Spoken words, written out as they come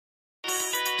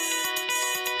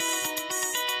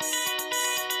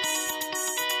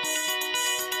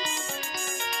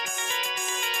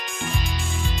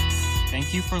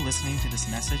Thank you for listening to this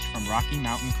message from Rocky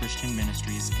Mountain Christian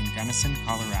Ministries in Gunnison,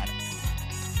 Colorado.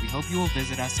 We hope you will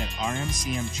visit us at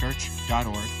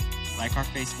rmcmchurch.org, like our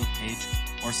Facebook page,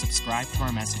 or subscribe to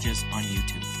our messages on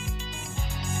YouTube.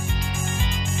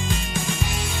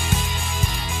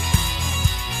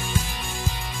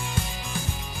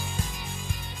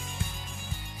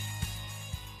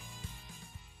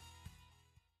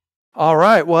 All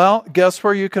right, well, guess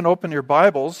where you can open your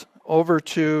Bibles? Over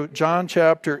to John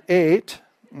chapter 8,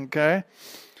 okay?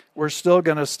 We're still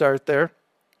going to start there.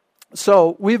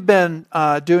 So we've been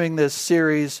doing this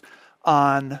series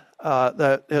on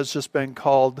that has just been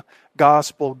called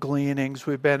Gospel Gleanings.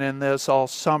 We've been in this all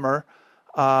summer,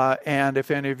 and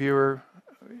if any of you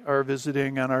are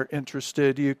visiting and are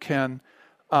interested, you can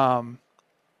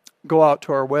go out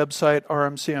to our website,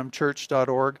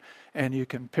 rmcmchurch.org, and you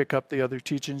can pick up the other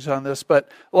teachings on this.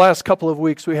 But the last couple of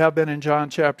weeks, we have been in John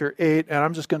chapter 8, and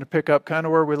I'm just going to pick up kind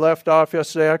of where we left off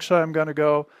yesterday. Actually, I'm going to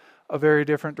go a very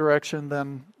different direction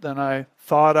than I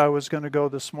thought I was going to go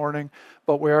this morning.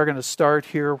 But we are going to start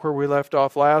here where we left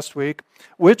off last week,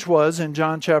 which was in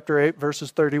John chapter 8,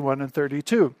 verses 31 and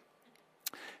 32.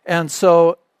 And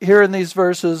so here in these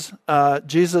verses,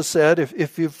 Jesus said,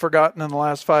 if you've forgotten in the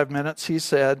last 5 minutes, he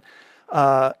said,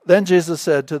 then Jesus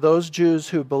said to those Jews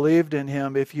who believed in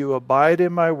him, if you abide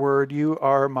in my word, you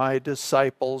are my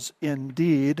disciples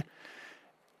indeed,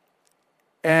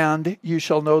 and you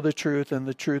shall know the truth, and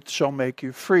the truth shall make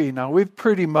you free. Now,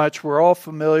 we're all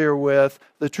familiar with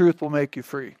the truth will make you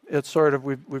free. It's sort of,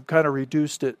 we've kind of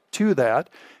reduced it to that,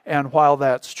 and while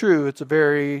that's true, it's a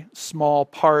very small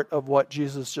part of what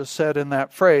Jesus just said in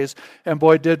that phrase, and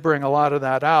Boyd did bring a lot of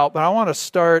that out, but I want to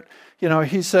start,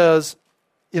 he says,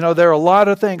 there are a lot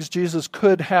of things Jesus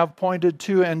could have pointed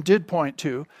to and did point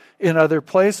to in other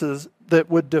places that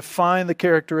would define the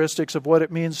characteristics of what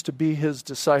it means to be his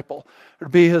disciple or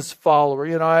be his follower.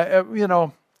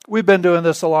 We've been doing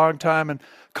this a long time, and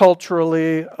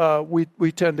culturally,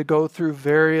 we tend to go through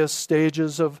various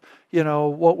stages of,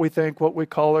 what we think, what we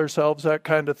call ourselves, that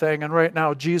kind of thing. And right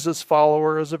now, Jesus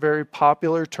follower is a very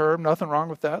popular term. Nothing wrong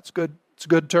with that. It's good. It's a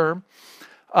good term.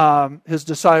 His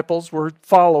disciples were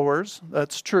followers,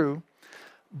 that's true,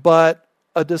 but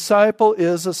a disciple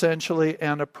is essentially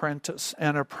an apprentice.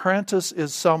 An apprentice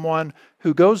is someone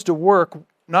who goes to work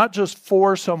not just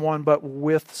for someone, but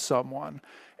with someone.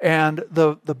 And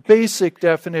the basic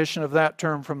definition of that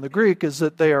term from the Greek is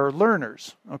that they are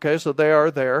learners, okay? So they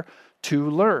are there to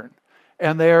learn.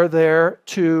 And they are there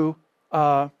to,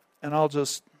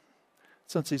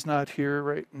 since he's not here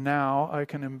right now, I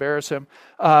can embarrass him.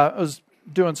 I was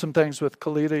doing some things with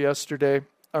Kalita yesterday,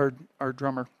 our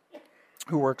drummer,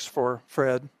 who works for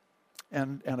Fred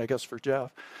and I guess for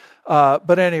Jeff.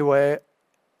 But anyway,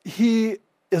 he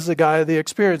is a guy, the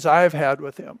experience I've had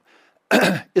with him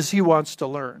is he wants to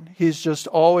learn. He's just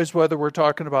always, whether we're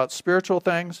talking about spiritual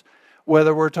things,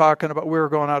 whether we're talking about, we were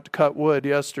going out to cut wood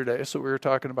yesterday, so we were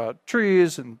talking about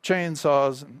trees and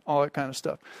chainsaws and all that kind of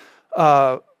stuff.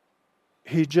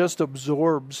 He just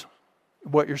absorbs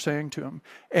what you're saying to him,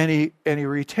 and he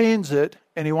retains it,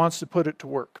 and he wants to put it to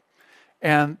work.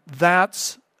 And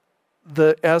that's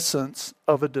the essence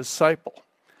of a disciple.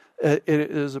 It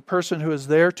is a person who is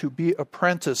there to be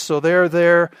apprenticed. So they're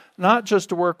there not just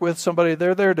to work with somebody,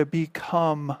 they're there to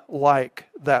become like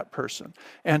that person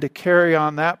and to carry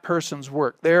on that person's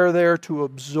work. They're there to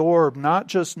absorb not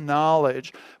just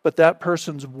knowledge, but that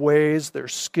person's ways, their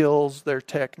skills, their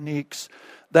techniques.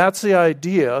 That's the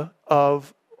idea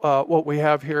of what we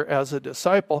have here as a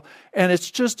disciple. And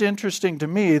it's just interesting to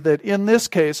me that in this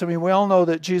case, we all know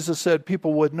that Jesus said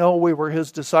people would know we were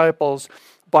his disciples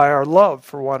by our love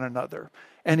for one another.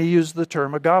 And he used the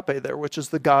term agape there, which is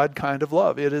the God kind of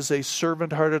love. It is a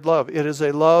servant-hearted love. It is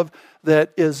a love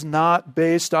that is not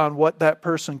based on what that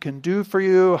person can do for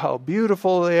you, how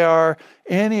beautiful they are,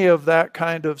 any of that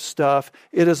kind of stuff.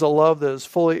 It is a love that is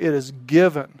it is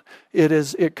given.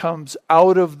 It comes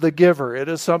out of the giver. It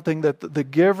is something that the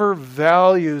giver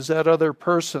values that other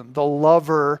person. The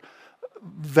lover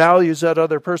values that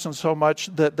other person so much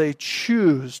that they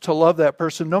choose to love that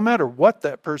person no matter what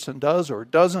that person does or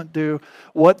doesn't do,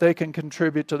 what they can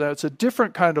contribute to that. It's a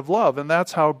different kind of love, and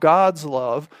that's how God's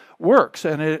love works.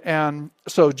 And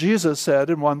so Jesus said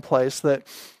in one place that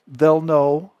they'll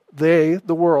know, the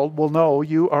world will know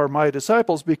you are my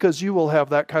disciples because you will have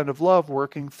that kind of love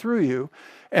working through you.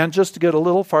 And just to get a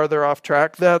little farther off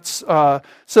track, that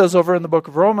says over in the book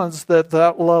of Romans that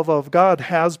love of God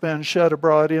has been shed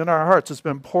abroad in our hearts. It's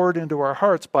been poured into our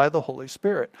hearts by the Holy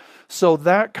Spirit. So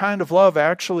that kind of love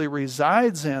actually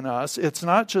resides in us. It's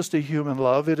not just a human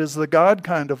love. It is the God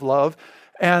kind of love.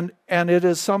 And it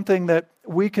is something that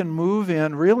we can move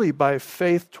in really by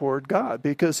faith toward God,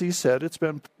 because he said it's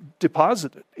been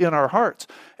deposited in our hearts.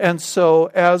 And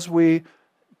so as we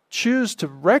choose to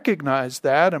recognize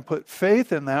that and put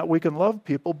faith in that, we can love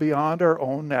people beyond our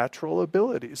own natural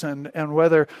abilities. And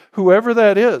whether whoever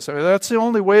that is, I mean, that's the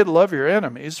only way to love your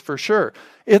enemies, for sure.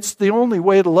 It's the only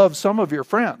way to love some of your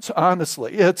friends,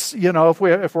 honestly. It's, if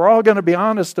we're all going to be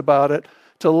honest about it,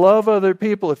 to love other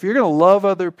people, if you're going to love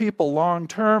other people long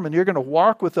term and you're going to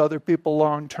walk with other people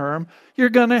long term, you're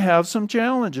going to have some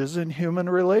challenges in human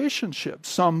relationships,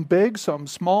 some big, some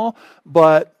small,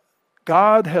 but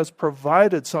God has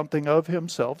provided something of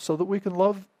himself so that we can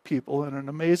love people in an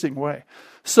amazing way.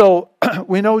 So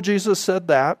we know Jesus said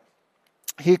that.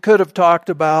 He could have talked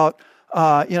about,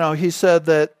 he said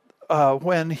that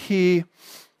when he,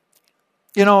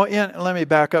 let me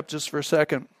back up just for a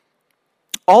second.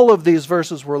 All of these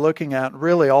verses we're looking at,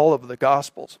 really all of the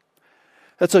Gospels,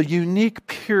 that's a unique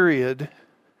period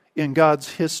in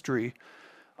God's history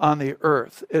on the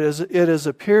earth. It is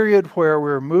a period where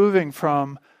we're moving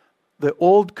from the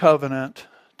old covenant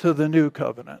to the new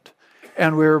covenant.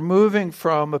 And we're moving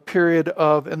from a period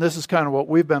of, and this is kind of what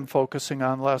we've been focusing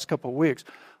on the last couple of weeks,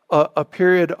 a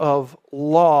period of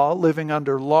law, living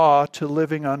under law, to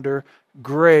living under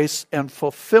grace and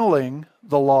fulfilling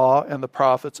the law and the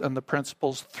prophets and the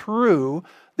principles through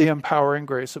the empowering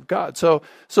grace of God. So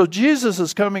Jesus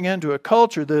is coming into a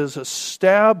culture that is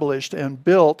established and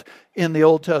built in the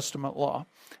Old Testament law.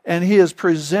 And he is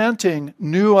presenting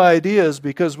new ideas,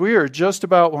 because we are just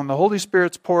about, when the Holy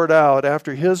Spirit's poured out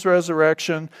after his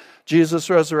resurrection, Jesus'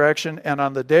 resurrection, and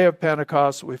on the day of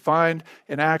Pentecost, we find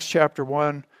in Acts chapter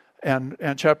 1 and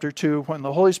chapter 2, when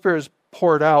the Holy Spirit is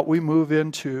poured out, we move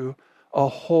into a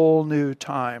whole new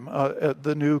time,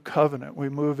 the new covenant. We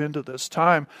move into this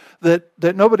time that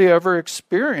nobody ever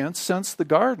experienced since the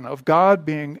garden, of God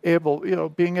being able to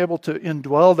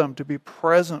indwell them, to be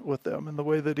present with them in the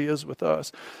way that he is with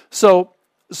us. So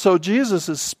Jesus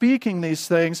is speaking these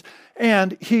things,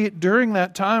 and he, during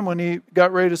that time when he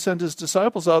got ready to send his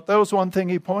disciples out, that was one thing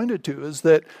he pointed to, is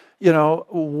that,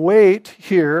 wait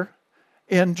here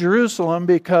in Jerusalem,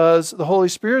 because the Holy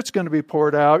Spirit's going to be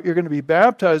poured out. You're going to be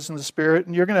baptized in the Spirit,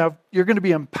 and you're going to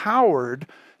be empowered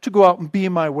to go out and be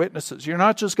my witnesses. You're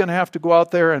not just going to have to go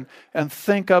out there and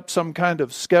think up some kind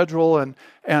of schedule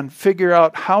and figure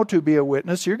out how to be a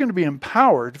witness. You're going to be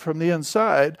empowered from the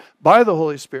inside by the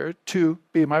Holy Spirit to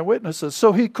be my witnesses.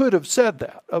 So he could have said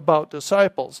that about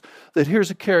disciples, that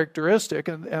here's a characteristic,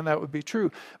 and that would be true.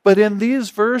 But in these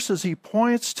verses, he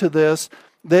points to this,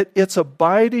 that it's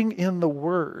abiding in the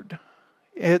Word.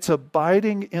 It's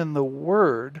abiding in the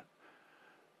Word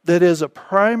that is a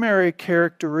primary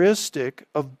characteristic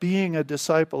of being a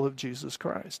disciple of Jesus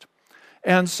Christ.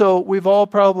 And so we've all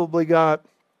probably got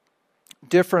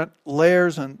different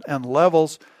layers and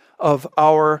levels of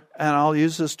our, and I'll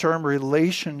use this term,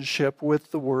 relationship with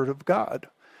the Word of God.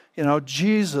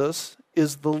 Jesus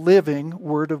is the living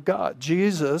Word of God.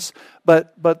 Jesus,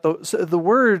 but the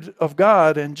Word of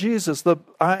God and Jesus,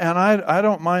 I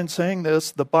don't mind saying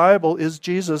this, the Bible is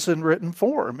Jesus in written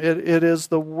form. It is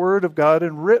the Word of God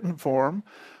in written form.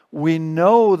 We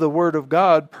know the Word of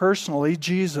God personally,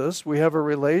 Jesus. We have a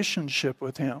relationship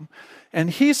with him. And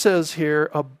he says here,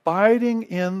 abiding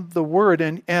in the Word,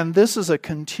 and this is a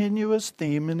continuous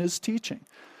theme in his teaching.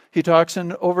 He talks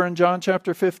over in John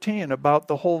chapter 15 about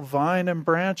the whole vine and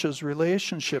branches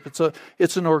relationship.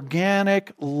 It's an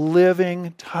organic,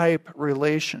 living type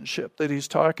relationship that he's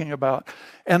talking about.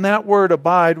 And that word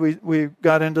abide, we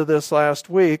got into this last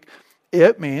week,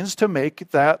 it means to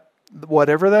make that,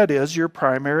 whatever that is, your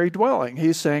primary dwelling.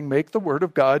 He's saying make the Word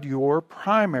of God your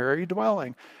primary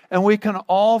dwelling. And we can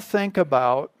all think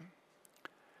about,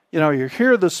 you're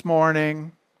here this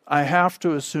morning, I have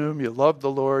to assume you love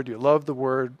the Lord, you love the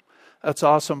Word. That's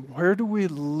awesome. Where do we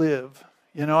live?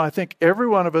 I think every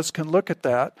one of us can look at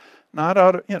that,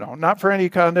 not for any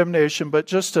condemnation, but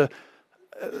just to,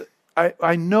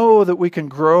 I know that we can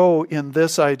grow in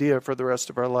this idea for the rest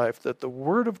of our life, that the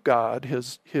Word of God,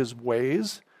 His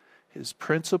ways, His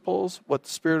principles, what the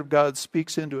Spirit of God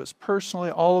speaks into us personally,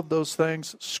 all of those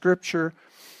things, Scripture,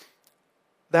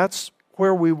 that's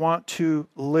where we want to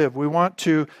live.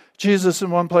 Jesus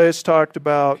in one place talked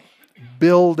about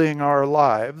building our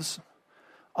lives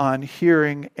on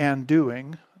hearing and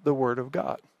doing the Word of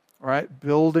God, right?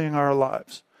 Building our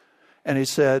lives. And he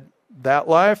said, that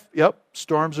life,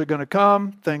 storms are going to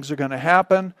come, things are going to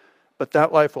happen, but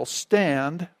that life will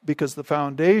stand because the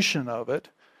foundation of it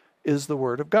is the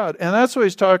Word of God. And that's what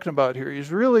he's talking about here.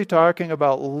 He's really talking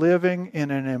about living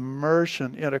in an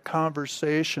immersion, in a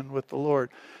conversation with the Lord.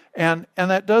 And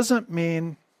that doesn't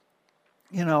mean,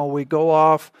 we go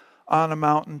off on a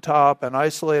mountaintop and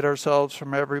isolate ourselves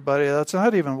from everybody. That's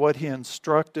not even what he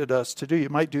instructed us to do. You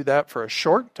might do that for a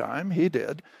short time. He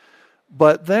did.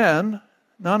 But then,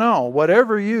 no,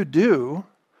 whatever you do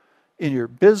in your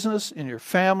business, in your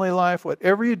family life,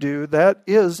 whatever you do, that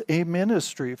is a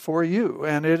ministry for you.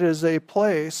 And it is a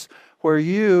place where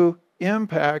you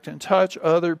impact and touch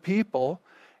other people.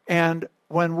 And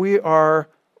when we are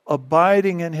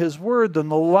abiding in his word, then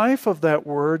the life of that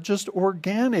word just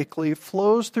organically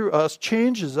flows through us,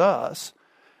 changes us,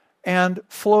 and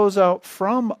flows out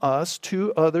from us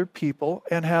to other people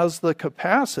and has the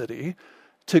capacity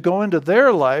to go into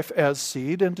their life as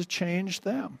seed and to change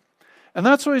them. And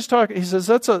that's what he's talking. He says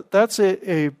that's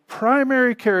a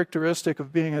primary characteristic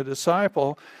of being a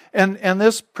disciple. And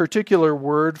this particular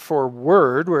word for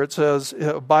word, where it says,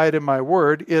 abide in my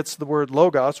word, it's the word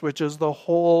logos, which is the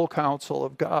whole counsel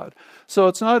of God. So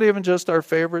it's not even just our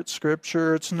favorite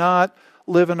scripture. It's not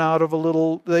living out of a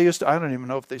little, I don't even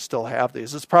know if they still have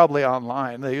these. It's probably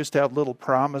online. They used to have little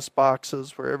promise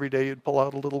boxes where every day you'd pull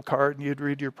out a little card and you'd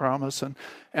read your promise. And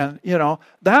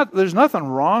that there's nothing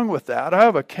wrong with that. I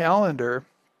have a calendar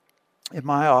in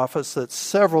my office that's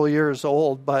several years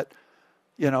old, but,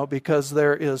 because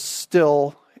there is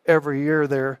still, every year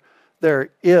there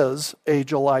is a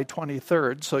July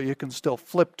 23rd, so you can still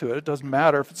flip to it. It doesn't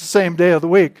matter if it's the same day of the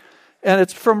week. And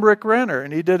it's from Rick Renner,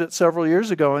 and he did it several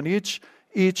years ago. And each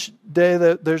day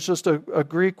that there's just a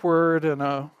Greek word and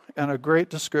a great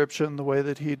description, the way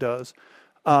that he does,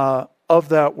 of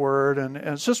that word, and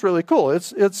it's just really cool.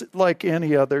 It's like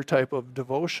any other type of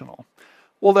devotional.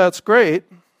 Well, that's great,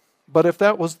 but if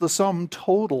that was the sum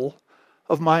total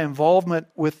of my involvement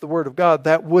with the Word of God,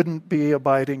 that wouldn't be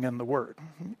abiding in the Word.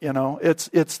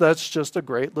 That's just a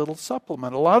great little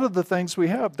supplement. A lot of the things we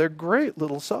have, they're great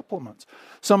little supplements.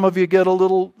 Some of you get a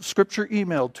little scripture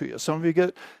emailed to you. Some of you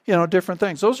get, different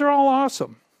things. Those are all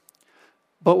awesome.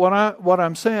 But what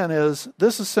I'm saying is,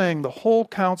 this is saying the whole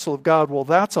counsel of God. Well,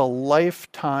 that's a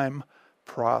lifetime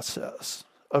process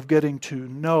of getting to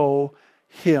know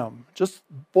him. Just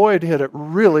Boyd hit it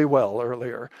really well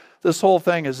earlier. This whole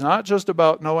thing is not just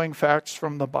about knowing facts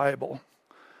from the Bible.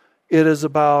 It is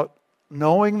about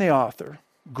knowing the author,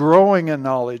 growing in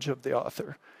knowledge of the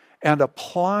author, and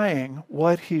applying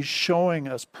what he's showing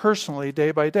us personally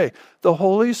day by day. The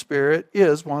Holy Spirit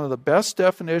is one of the best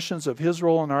definitions of his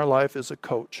role in our life as a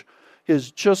coach.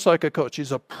 Is just like a coach.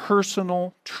 He's a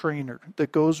personal trainer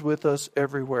that goes with us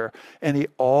everywhere. And he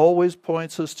always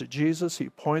points us to Jesus. He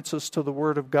points us to the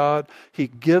Word of God. He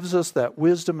gives us that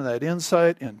wisdom and that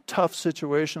insight in tough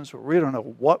situations where we don't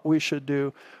know what we should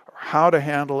do or how to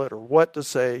handle it or what to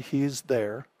say. He's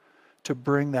there to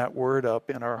bring that Word up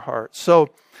in our hearts.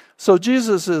 So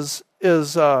Jesus is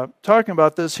talking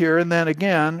about this here, and then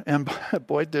again, and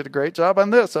Boyd did a great job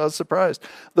on this. I was surprised.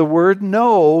 The word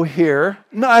 "know" here,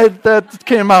 that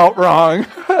came out wrong.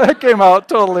 That came out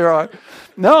totally wrong.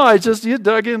 No, you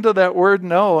dug into that word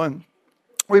 "know," and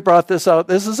we brought this out.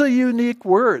 This is a unique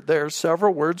word. There are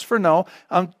several words for "know."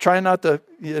 I'm trying not to,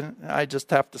 I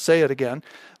just have to say it again.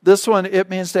 This one, it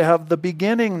means to have the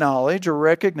beginning knowledge or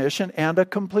recognition and a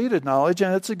completed knowledge,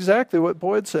 and it's exactly what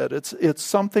Boyd said. It's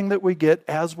something that we get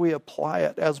as we apply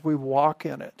it, as we walk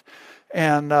in it.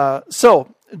 And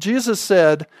so Jesus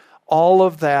said all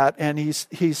of that, and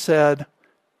he said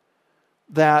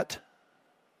that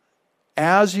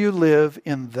as you live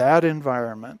in that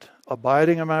environment,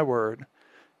 abiding in my word,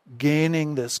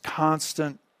 gaining this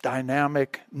constant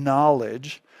dynamic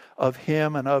knowledge of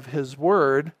him and of his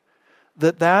word,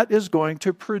 that is going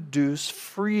to produce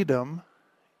freedom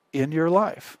in your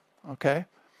life, okay?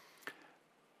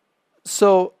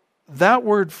 So that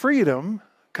word freedom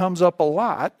comes up a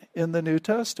lot in the New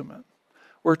Testament.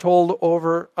 We're told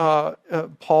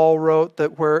Paul wrote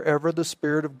that wherever the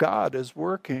Spirit of God is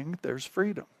working, there's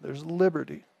freedom, there's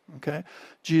liberty, okay?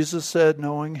 Jesus said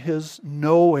knowing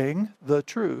the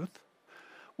truth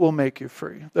will make you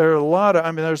free. There are a lot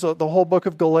of, there's the whole book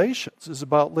of Galatians is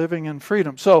about living in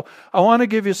freedom. So I want to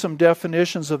give you some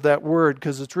definitions of that word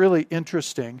because it's really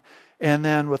interesting. And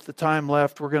then with the time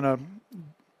left, we're going to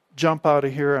jump out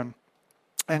of here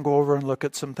and go over and look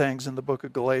at some things in the book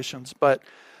of Galatians. But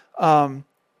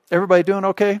everybody doing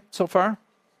okay so far?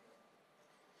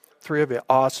 3 of you.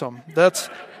 Awesome. That's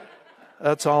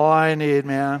all I need,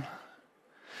 man.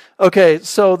 Okay,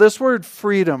 so this word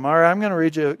freedom. All right, I'm going to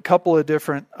read you a couple of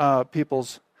different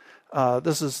people's.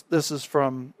 This is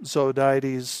from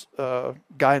Zodites,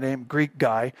 Greek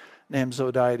guy named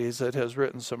Zodites that has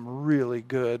written some really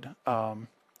good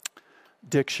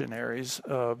dictionaries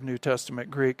of New Testament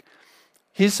Greek.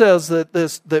 he says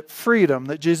that freedom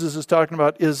that Jesus is talking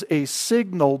about is a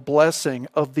signal blessing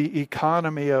of the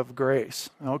economy of grace.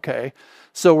 Okay,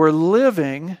 so we're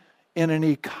living in an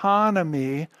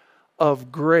economy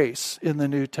of grace in the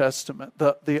New Testament.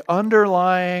 The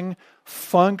underlying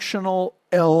functional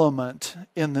element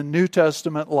in the New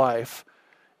Testament life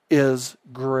is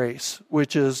grace,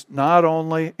 which is not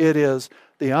only, it is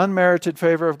the unmerited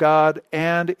favor of God,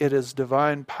 and it is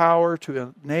divine power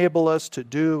to enable us to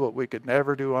do what we could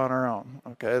never do on our own.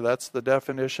 Okay, that's the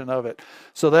definition of it.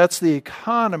 So that's the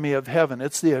economy of heaven.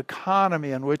 It's the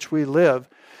economy in which we live.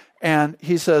 And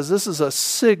he says this is a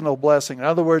signal blessing. In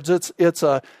other words, it's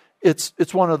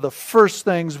one of the first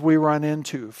things we run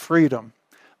into, freedom,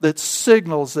 that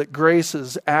signals that grace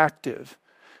is active.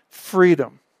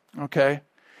 Freedom, okay?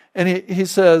 And he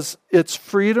says it's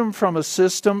freedom from a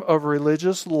system of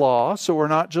religious law. So we're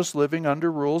not just living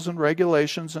under rules and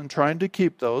regulations and trying to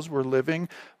keep those. We're living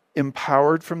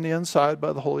empowered from the inside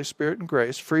by the Holy Spirit and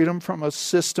grace. Freedom from a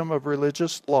system of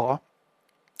religious law.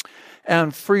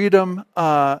 And freedom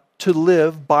to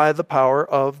live by the power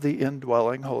of the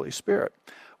indwelling Holy Spirit.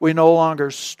 We no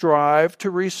longer strive to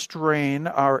restrain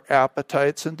our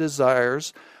appetites and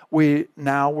desires.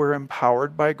 We're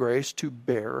empowered by grace to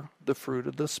bear the fruit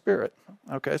of the Spirit.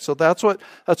 Okay, so that's what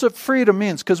freedom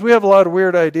means, because we have a lot of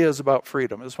weird ideas about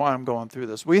freedom, is why I'm going through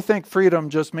this. We think freedom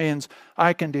just means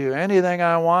I can do anything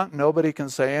I want, nobody can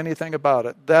say anything about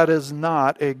it. That is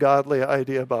not a godly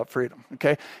idea about freedom,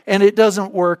 okay? And it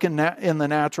doesn't work in the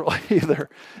natural either.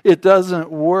 It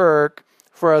doesn't work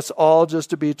for us all just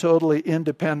to be totally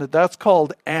independent. That's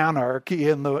called anarchy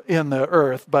in the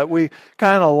earth, but we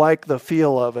kind of like the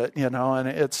feel of it, and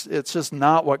it's just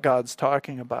not what God's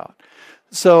talking about.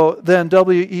 So then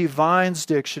W.E. Vine's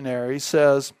dictionary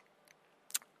says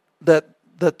that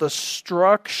the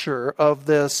structure of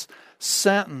this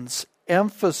sentence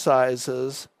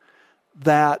emphasizes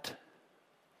that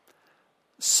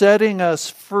setting us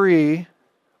free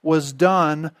was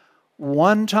done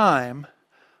one time,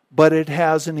 but it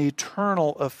has an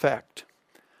eternal effect.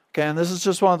 Okay, and this is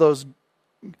just one of those,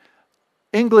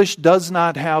 English does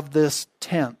not have this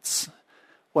tense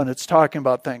when it's talking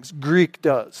about things. Greek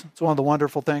does. It's one of the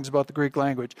wonderful things about the Greek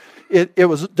language. It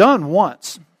was done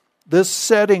once. This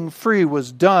setting free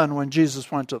was done when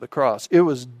Jesus went to the cross. It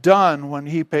was done when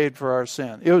he paid for our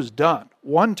sin. It was done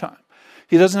one time.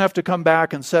 He doesn't have to come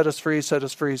back and set us free, set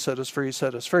us free, set us free,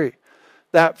 set us free.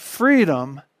 That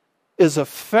freedom is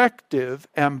effective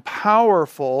and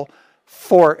powerful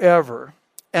forever.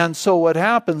 And so what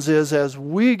happens is, as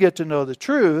we get to know the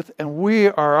truth and we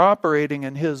are operating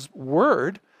in his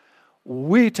word,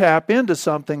 we tap into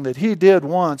something that he did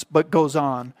once but goes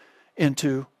on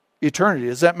into eternity.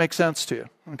 Does that make sense to you?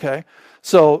 Okay?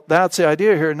 So that's the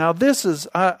idea here. Now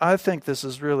I think this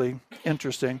is really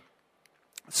interesting.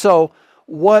 So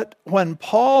when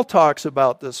Paul talks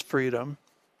about this freedom,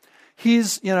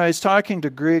 he's talking to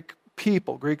Greek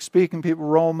people, Greek-speaking people,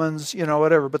 Romans,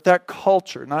 whatever, but that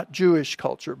culture, not Jewish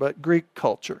culture, but Greek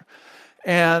culture.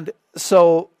 And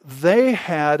so they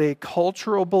had a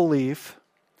cultural belief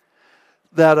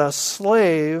that a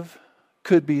slave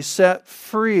could be set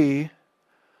free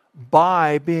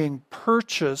by being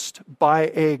purchased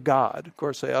by a god. Of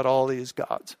course, they had all these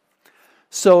gods.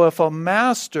 So if a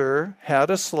master had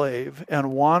a slave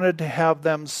and wanted to have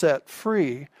them set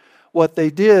free, what they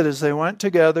did is they went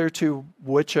together to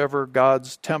whichever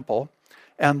god's temple,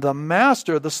 and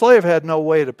the slave had no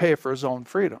way to pay for his own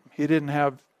freedom. He didn't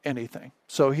have anything,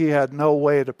 so he had no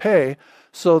way to pay.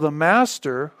 So the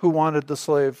master, who wanted the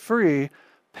slave free,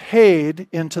 paid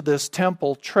into this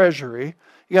temple treasury.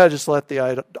 You got to just let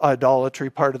the idolatry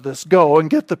part of this go and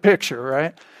get the picture,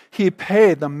 right?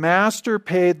 The master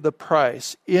paid the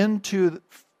price to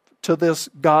this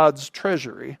God's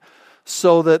treasury,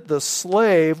 so that the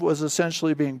slave was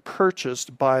essentially being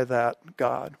purchased by that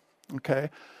God. Okay?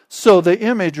 So the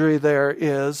imagery there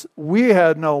is, we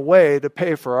had no way to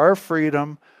pay for our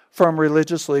freedom from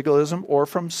religious legalism or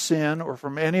from sin or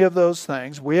from any of those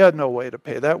things. We had no way to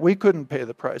pay that. We couldn't pay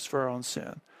the price for our own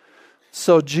sin.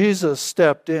 So Jesus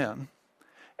stepped in,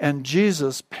 and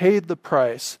Jesus paid the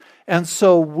price. And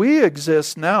so we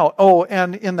exist now. Oh,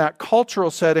 and in that cultural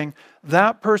setting,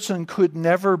 that person could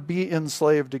never be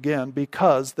enslaved again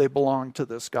because they belong to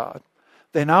this God.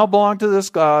 They now belong to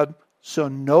this God, so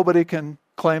nobody can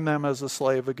claim them as a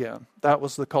slave again. That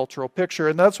was the cultural picture,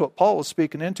 and that's what Paul was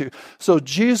speaking into. So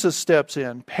Jesus steps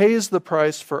in, pays the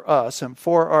price for us and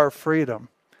for our freedom,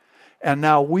 and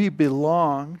now we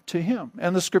belong to him.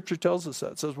 And the scripture tells us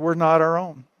that. It says we're not our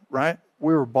own, right?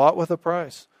 We were bought with a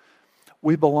price.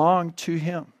 We belong to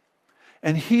him.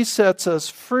 And he sets us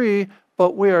free,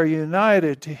 but we are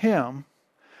united to him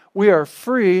We are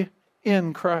free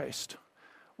in Christ.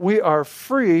 We are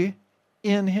free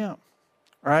in Him,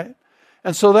 right?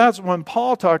 And so that's when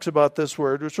Paul talks about this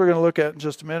word, which we're going to look at in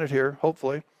just a minute here,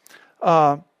 hopefully.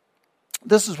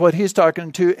 This is what he's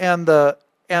talking to, and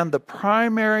the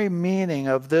primary meaning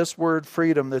of this word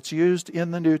freedom that's used in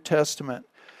the New Testament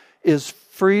is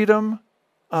freedom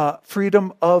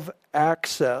of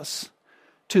access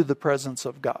to the presence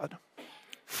of God.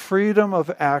 Freedom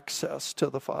of access to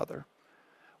the Father.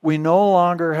 We no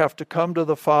longer have to come to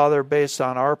the Father based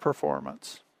on our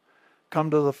performance. Come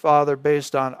to the Father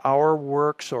based on our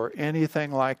works or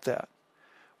anything like that.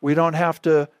 We don't have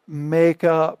to make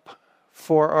up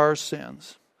for our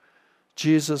sins.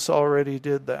 Jesus already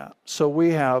did that. So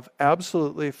we have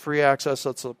absolutely free access.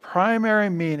 That's the primary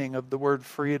meaning of the word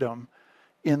freedom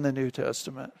in the New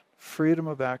Testament. Freedom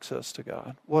of access to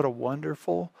God. What a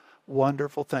wonderful,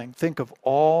 wonderful thing. Think of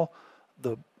all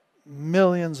the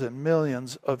millions and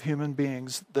millions of human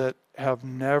beings that have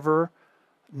never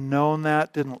known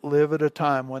that, didn't live at a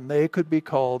time when they could be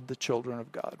called the children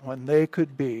of God, when they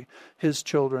could be His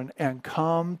children and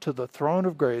come to the throne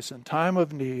of grace in time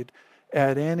of need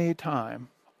at any time,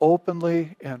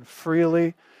 openly and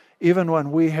freely. Even when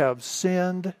we have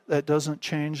sinned, that doesn't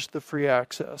change the free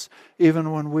access.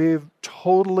 Even when we've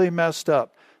totally messed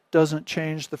up, doesn't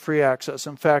change the free access.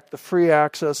 In fact, the free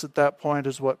access at that point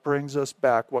is what brings us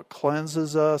back, what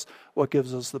cleanses us, what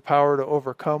gives us the power to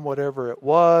overcome whatever it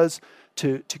was,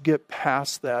 to get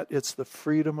past that. It's the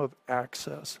freedom of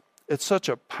access. It's such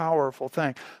a powerful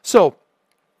thing. So,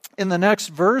 in the next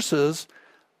verses,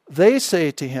 they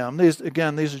say to him, these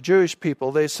are Jewish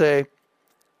people, they say,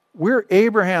 we're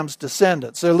Abraham's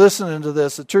descendants. They're listening to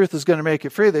this. The truth is going to make you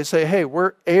free. They say, hey,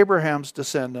 we're Abraham's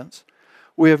descendants.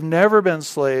 We have never been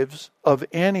slaves of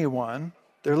anyone.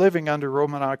 They're living under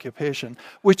Roman occupation,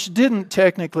 which didn't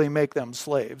technically make them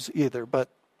slaves either, but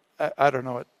I don't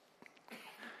know.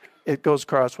 It goes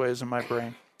crossways in my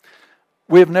brain.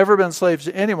 We have never been slaves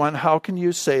to anyone. How can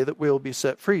you say that we will be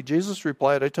set free? Jesus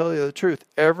replied, I tell you the truth.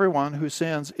 Everyone who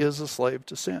sins is a slave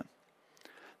to sin.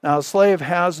 Now, a slave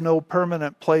has no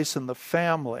permanent place in the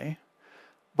family,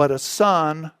 but a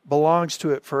son belongs to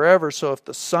it forever. So if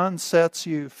the son sets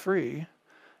you free,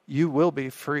 you will be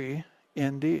free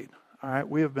indeed. All right,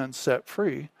 we have been set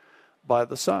free by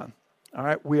the Son. All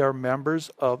right, we are members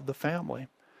of the family.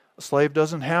 A slave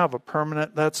doesn't have a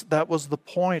permanent, that was the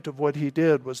point of what he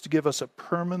did, was to give us a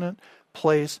permanent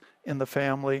place in the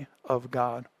family of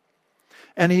God.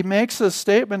 And he makes this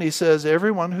statement, he says,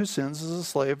 everyone who sins is a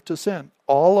slave to sin.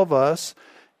 All of us,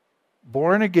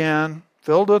 born again,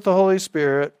 filled with the Holy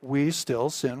Spirit, we still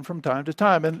sin from time to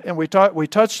time. And we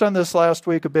touched on this last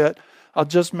week a bit. I'll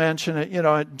just mention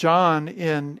it. John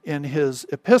in his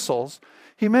epistles,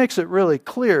 he makes it really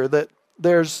clear that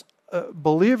there's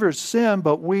believers sin,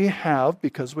 but we have,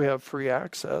 because we have free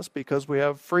access, because we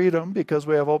have freedom, because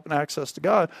we have open access to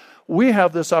God, we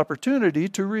have this opportunity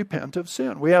to repent of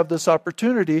sin. We have this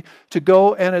opportunity to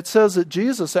go, and it says that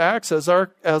Jesus acts as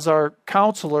our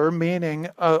counselor, meaning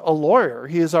a lawyer.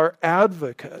 He is our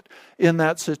advocate in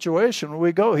that situation. When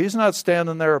we go, He's not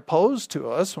standing there opposed to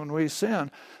us when we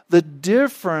sin. The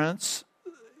difference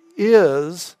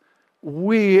is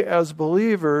we as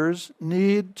believers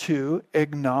need to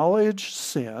acknowledge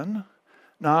sin,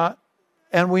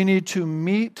 and we need to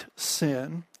meet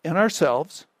sin in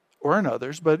ourselves or in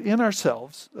others, but in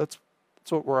ourselves. That's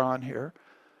what we're on here.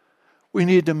 We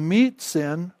need to meet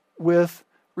sin with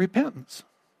repentance,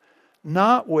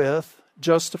 not with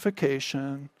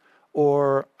justification,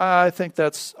 or I think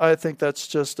that's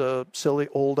just a silly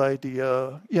old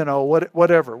idea,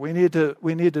 whatever. We need to,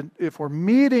 if we're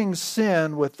meeting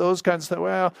sin with those kinds of things,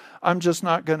 well, I'm just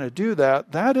not going to do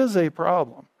that. That is a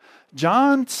problem.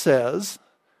 John says,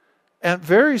 and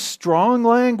very strong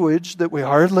language that we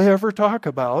hardly ever talk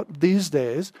about these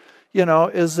days,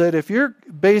 is that if you're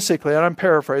basically, and I'm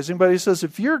paraphrasing, but he says,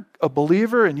 if you're a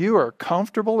believer and you are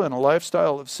comfortable in a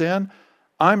lifestyle of sin,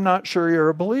 I'm not sure you're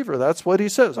a believer. That's what he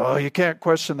says. Oh, you can't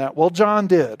question that. Well, John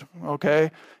did, okay?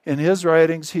 In his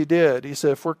writings, he did. He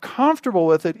said, if we're comfortable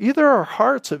with it, either our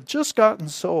hearts have just gotten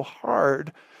so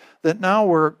hard that now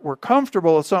we're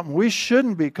comfortable with something we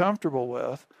shouldn't be comfortable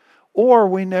with, or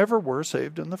we never were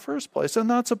saved in the first place. And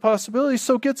that's a possibility.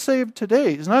 So get saved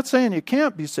today. He's not saying you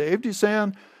can't be saved. He's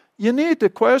saying you need to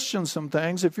question some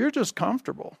things if you're just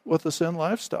comfortable with the sin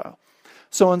lifestyle.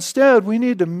 So instead, we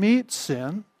need to meet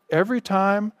sin every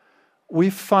time we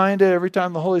find it, every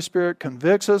time the Holy Spirit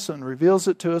convicts us and reveals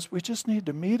it to us. We just need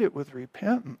to meet it with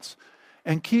repentance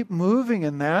and keep moving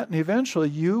in that, and eventually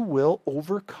you will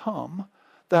overcome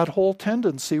that whole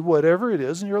tendency, whatever it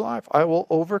is in your life. I will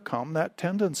overcome that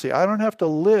tendency. I don't have to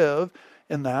live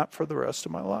in that for the rest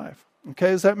of my life.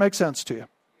 Okay, does that make sense to you?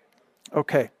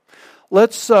 Okay,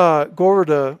 let's go over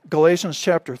to Galatians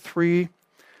chapter 3.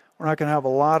 We're not going to have a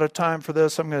lot of time for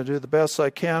this. I'm going to do the best I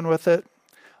can with it.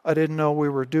 I didn't know we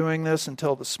were doing this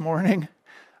until this morning.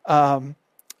 I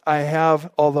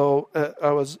have, although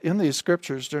I was in these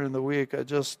scriptures during the week, I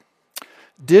just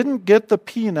didn't get the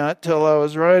peanut till I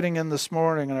was writing in this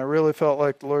morning, and I really felt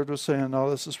like the Lord was saying, no,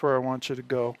 this is where I want you to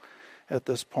go at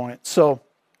this point. So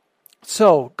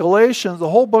Galatians, the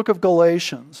whole book of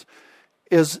Galatians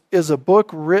is a book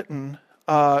written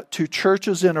to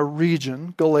churches in a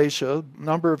region, Galatia,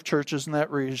 number of churches in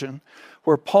that region,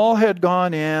 where Paul had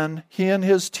gone in, he and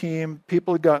his team,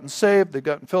 people had gotten saved, they'd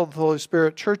gotten filled with the Holy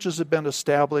Spirit, churches had been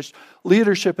established,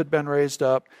 leadership had been raised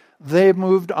up. They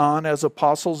moved on, as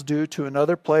apostles do, to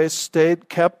another place,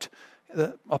 kept.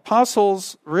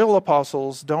 Apostles, real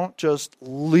apostles, don't just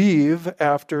leave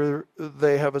after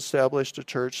they have established a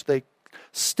church. They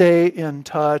stay in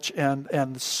touch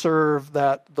and serve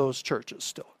those churches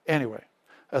still. Anyway,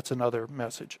 that's another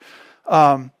message.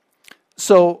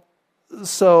 So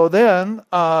then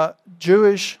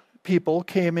Jewish people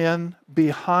came in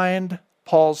behind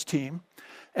Paul's team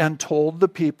and told the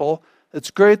people, it's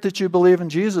great that you believe in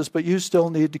Jesus, but you still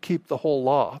need to keep the whole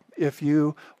law. If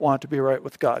you want to be right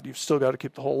with God, you've still got to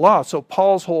keep the whole law. So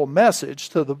Paul's whole message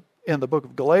in the book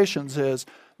of Galatians is,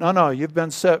 no, you've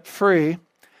been set free,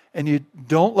 and you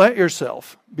don't let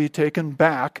yourself be taken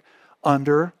back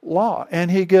under law.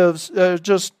 And he gives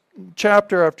just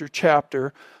chapter after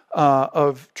chapter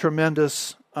of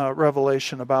tremendous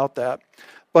revelation about that.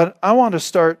 But I want to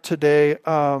start today,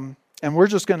 and we're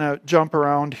just going to jump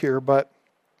around here, but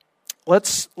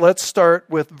let's start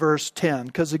with verse 10,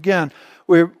 because again,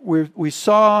 we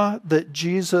saw that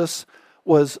Jesus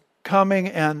was coming,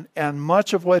 and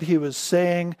much of what he was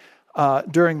saying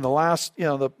during the last,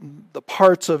 the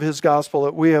parts of his gospel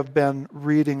that we have been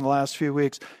reading the last few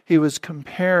weeks, he was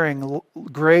comparing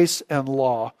grace and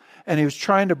law, and he was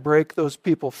trying to break those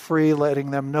people free,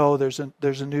 letting them know there's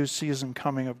a new season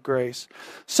coming of grace.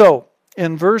 So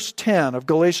in verse 10 of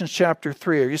Galatians chapter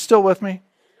 3, are you still with me?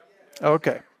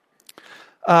 Okay.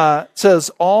 It says,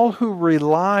 all who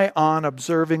rely on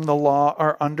observing the law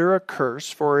are under a curse,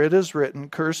 for it is written,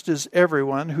 cursed is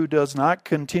everyone who does not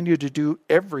continue to do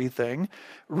everything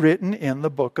written in the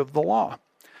book of the law.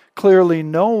 Clearly,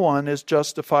 no one is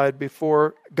justified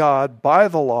before God by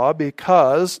the law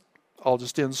because, I'll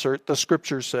just insert, the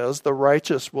scripture says, the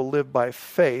righteous will live by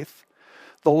faith.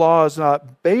 The law is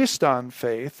not based on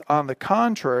faith. On the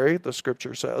contrary, the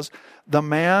scripture says, the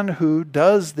man who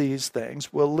does these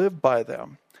things will live by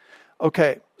them.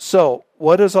 Okay, so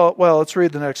let's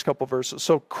read the next couple verses.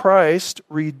 So Christ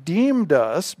redeemed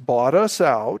us, bought us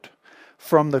out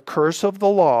from the curse of the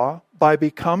law by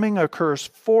becoming a curse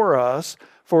for us.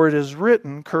 For it is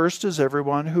written, cursed is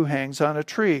everyone who hangs on a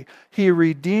tree. He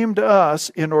redeemed us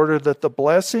in order that the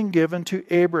blessing given to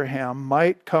Abraham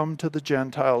might come to the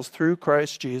Gentiles through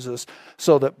Christ Jesus,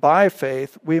 so that by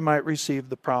faith we might receive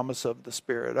the promise of the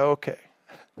Spirit. Okay,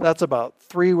 that's about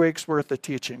 3 weeks worth of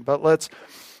teaching, but let's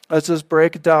just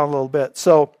break it down a little bit.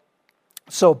 So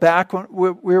back when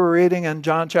we were reading in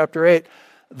John chapter 8,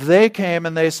 they came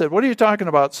and they said, what are you talking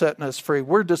about setting us free?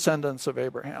 We're descendants of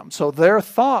Abraham. So their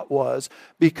thought was,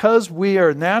 because we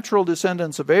are natural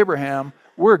descendants of Abraham,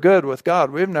 we're good with God.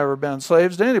 We've never been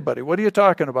slaves to anybody. What are you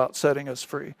talking about setting us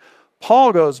free?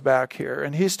 Paul goes back here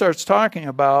and he starts talking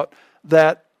about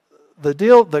that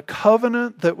the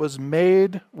covenant that was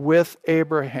made with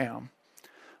Abraham,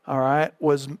 all right,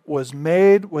 was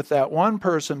made with that one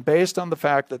person based on the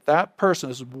fact that person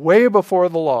is way before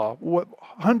the law,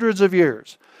 hundreds of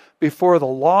years before the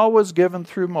law was given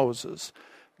through Moses.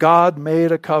 God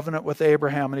made a covenant with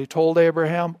Abraham, and he told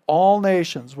Abraham, all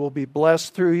nations will be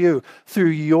blessed through you, through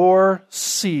your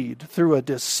seed, through a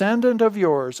descendant of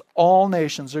yours, all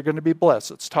nations are going to be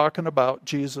blessed. It's talking about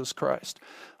Jesus Christ.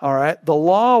 All right, the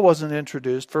law wasn't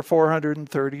introduced for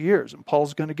 430 years, and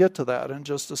Paul's going to get to that in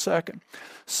just a second.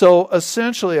 So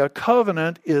essentially, a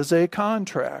covenant is a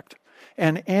contract.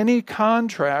 And any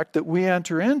contract that we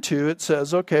enter into, it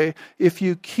says, okay, if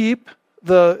you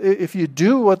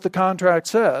do what the contract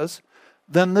says,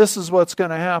 then this is what's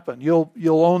going to happen.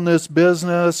 You'll own this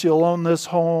business, you'll own this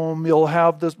home, you'll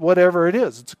have this, whatever it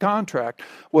is. It's a contract.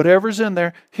 Whatever's in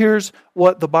there, here's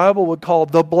what the Bible would call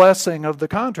the blessing of the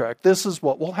contract. This is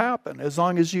what will happen as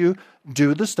long as you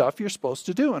do the stuff you're supposed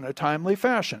to do in a timely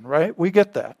fashion, right? We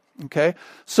get that, okay?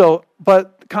 So,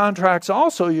 but contracts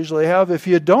also usually have, if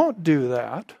you don't do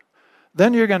that,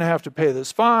 then you're going to have to pay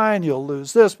this fine, you'll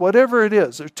lose this, whatever it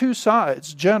is. There are two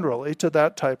sides generally to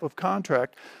that type of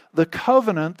contract. The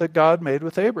covenant that God made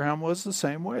with Abraham was the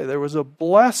same way. There was a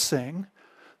blessing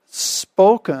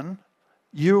spoken.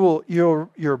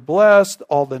 You're blessed.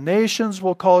 All the nations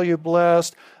will call you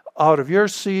blessed. Out of your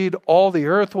seed, all the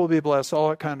earth will be blessed, all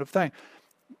that kind of thing.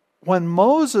 When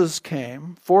Moses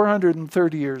came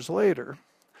 430 years later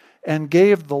and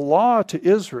gave the law to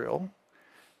Israel,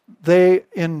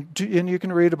 and you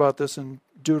can read about this in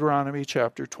Deuteronomy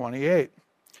chapter 28.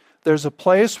 There's a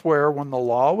place where when the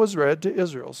law was read to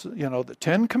Israel, the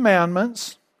 10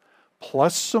 Commandments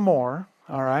plus some more,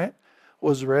 all right,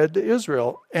 was read to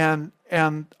Israel. And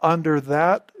under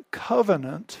that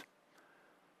covenant,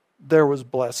 there was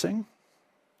blessing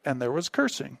and there was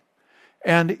cursing.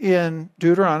 And in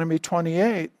Deuteronomy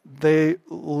 28, they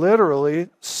literally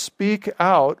speak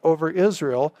out over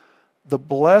Israel the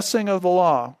blessing of the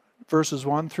law, verses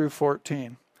 1 through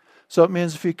 14. So it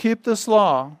means if you keep this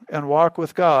law and walk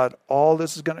with God, all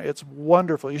this is it's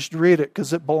wonderful. You should read it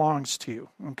because it belongs to you,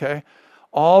 okay?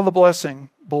 All the blessing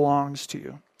belongs to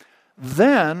you.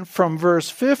 Then from verse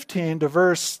 15 to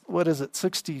verse,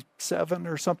 67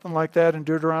 or something like that in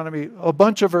Deuteronomy, a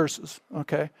bunch of verses,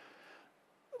 okay,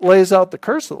 lays out the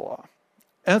curse of the law.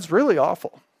 And it's really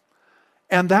awful.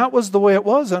 And that was the way it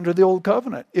was under the old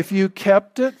covenant. If you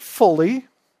kept it fully,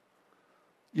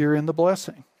 you're in the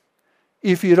blessing.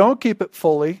 If you don't keep it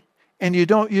fully and you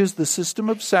don't use the system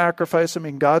of sacrifice,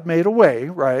 God made a way,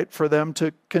 right, for them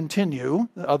to continue.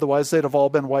 Otherwise, they'd have all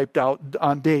been wiped out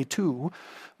on day 2.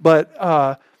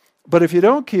 But if you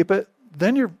don't keep it,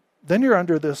 then you're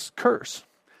under this curse.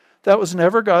 That was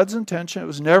never God's intention. It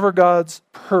was never God's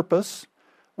purpose.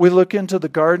 We look into the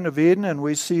Garden of Eden and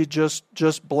we see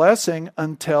just blessing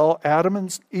until Adam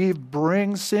and Eve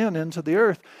bring sin into the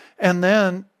earth. And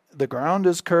then the ground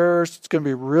is cursed. It's going to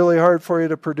be really hard for you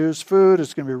to produce food.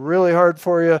 It's going to be really hard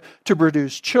for you to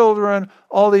produce children.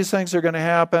 All these things are going to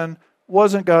happen.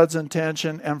 Wasn't God's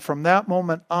intention. And from that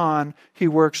moment on, he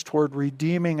works toward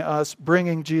redeeming us,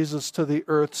 bringing Jesus to the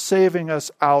earth, saving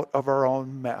us out of our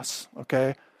own mess.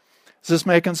 Okay? Is this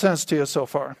making sense to you so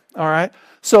far? All right?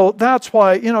 So that's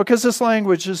why, because this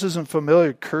language just isn't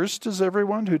familiar. Cursed is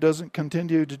everyone who doesn't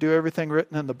continue to do everything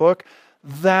written in the book.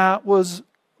 That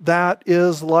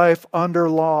is life under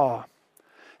law.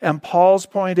 And Paul's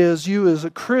point is, you as a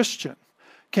Christian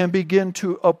can begin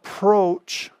to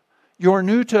approach your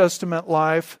New Testament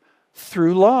life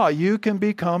through law. You can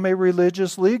become a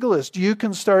religious legalist. You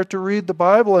can start to read the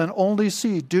Bible and only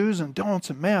see do's and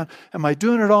don'ts. And man, am I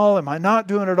doing it all? Am I not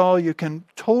doing it all? You can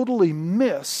totally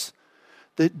miss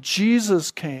that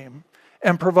Jesus came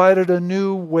and provided a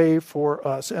new way for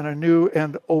us, and a new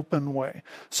and open way.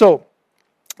 So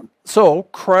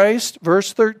Christ,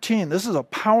 verse 13, this is a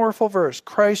powerful verse.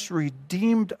 Christ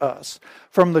redeemed us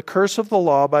from the curse of the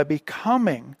law by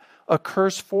becoming a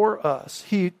curse for us.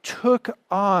 He took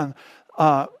on,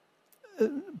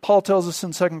 Paul tells us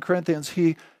in 2 Corinthians,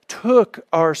 he took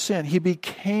our sin. He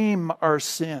became our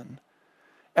sin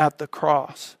at the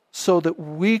cross so that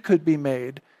we could be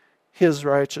made his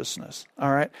righteousness.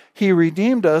 All right. He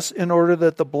redeemed us in order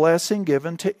that the blessing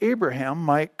given to Abraham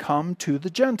might come to the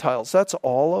Gentiles. That's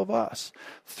all of us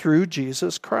through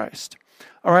Jesus Christ.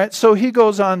 All right. So he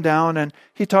goes on down and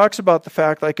he talks about the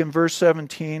fact, like in verse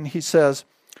 17, he says,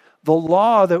 the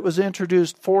law that was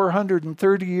introduced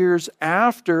 430 years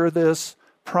after this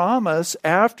promise,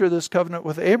 after this covenant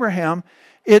with Abraham,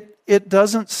 it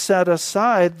doesn't set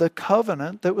aside the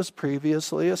covenant that was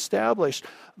previously established.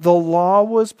 The law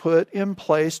was put in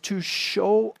place to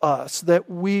show us that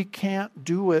we can't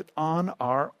do it on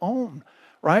our own,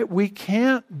 right? We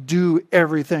can't do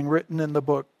everything written in the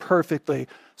book perfectly.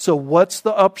 So where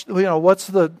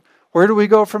do we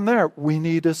go from there? We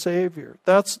need a Savior.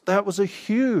 That was a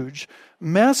huge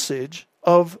message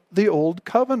of the old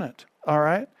covenant, all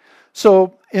right?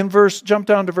 So jump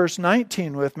down to verse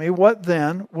 19 with me. What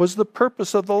then was the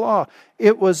purpose of the law?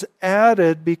 It was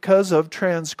added because of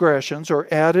transgressions, or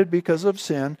added because of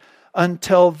sin,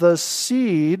 until the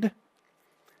seed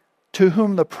to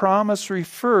whom the promise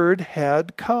referred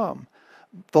had come.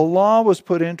 The law was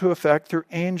put into effect through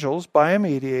angels by a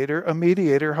mediator. A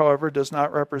mediator, however, does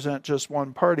not represent just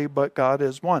one party, but God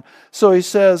is one. So he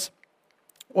says,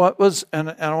 and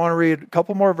I want to read a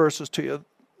couple more verses to you.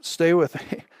 Stay with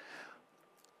me.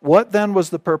 What then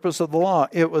was the purpose of the law?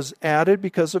 It was added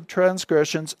because of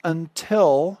transgressions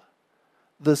until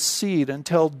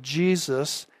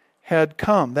Jesus had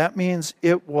come. That means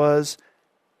it was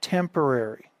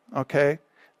temporary, okay?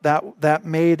 That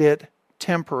made it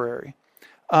temporary.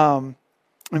 In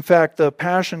fact, the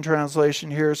Passion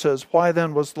Translation here says, why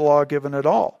then was the law given at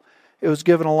all? It was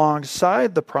given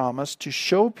alongside the promise to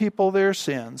show people their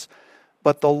sins,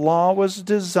 but the law was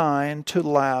designed to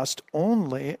last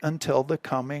only until the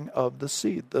coming of the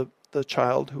seed, the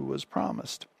child who was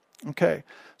promised. Okay,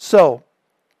 so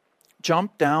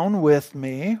jump down with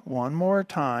me one more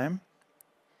time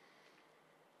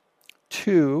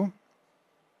to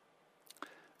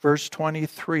verse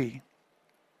 23.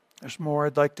 There's more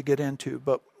I'd like to get into,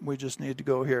 but we just need to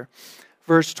go here.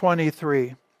 Verse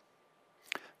 23.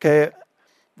 Okay,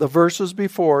 the verses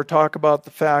before talk about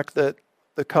the fact that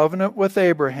the covenant with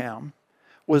Abraham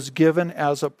was given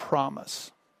as a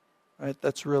promise. Right?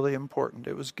 That's really important.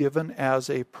 It was given as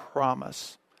a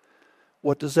promise.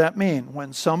 What does that mean?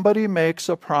 When somebody makes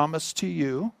a promise to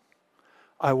you,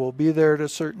 I will be there at a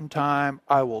certain time,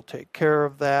 I will take care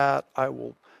of that, I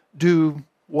will do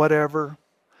whatever.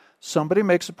 Somebody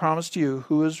makes a promise to you,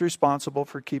 who is responsible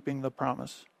for keeping the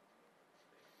promise?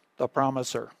 The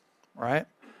promiser, right?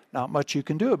 Not much you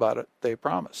can do about it. They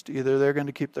promised. Either they're going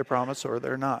to keep their promise or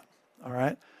they're not. All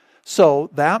right? So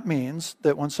that means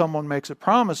that when someone makes a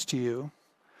promise to you,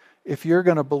 if you're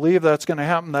going to believe that's going to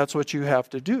happen, that's what you have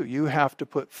to do. You have to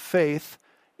put faith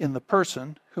in the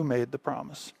person who made the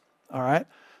promise. All right?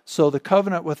 So the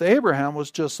covenant with Abraham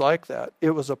was just like that.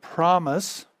 It was a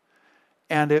promise,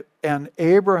 and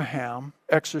Abraham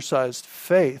exercised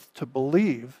faith to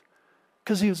believe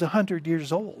because he was 100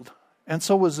 years old. And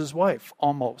so was his wife,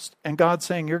 almost. And God's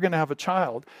saying, you're going to have a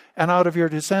child. And out of your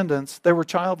descendants, they were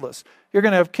childless. You're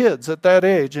going to have kids at that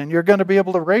age, and you're going to be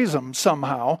able to raise them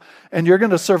somehow. And you're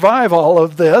going to survive all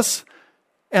of this.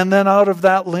 And then out of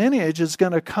that lineage is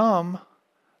going to come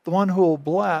the one who will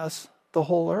bless the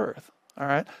whole earth. All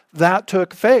right? That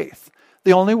took faith.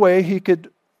 The only way he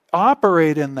could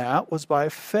operate in that was by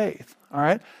faith. All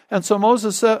right? And so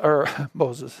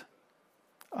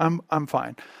I'm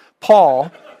fine.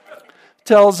 Paul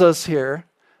tells us here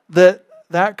that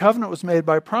that covenant was made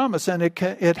by promise, and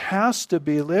it has to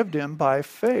be lived in by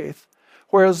faith.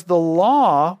 Whereas the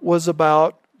law was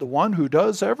about the one who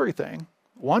does everything,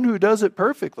 one who does it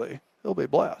perfectly, he'll be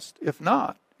blessed. If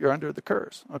not, you're under the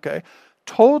curse. Okay?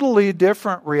 Totally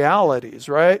different realities,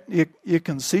 right? You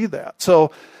can see that. So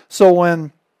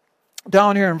when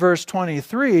down here in verse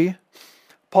 23,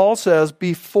 Paul says,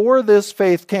 before this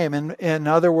faith came, in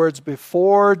other words,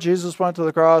 before Jesus went to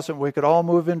the cross and we could all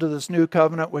move into this new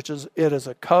covenant, it is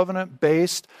a covenant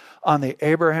based on the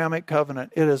Abrahamic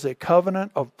covenant. It is a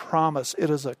covenant of promise. It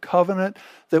is a covenant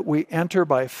that we enter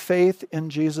by faith in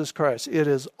Jesus Christ. It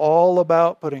is all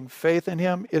about putting faith in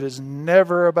Him. It is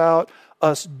never about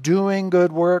us doing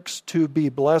good works to be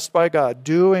blessed by God,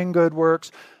 doing good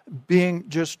works,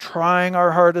 just trying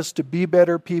our hardest to be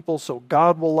better people so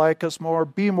God will like us more,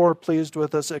 be more pleased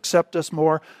with us, accept us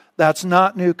more. That's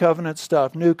not New Covenant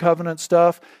stuff. New Covenant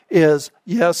stuff is,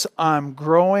 yes, I'm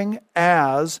growing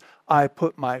as I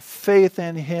put my faith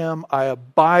in Him. I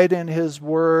abide in His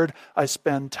Word. I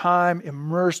spend time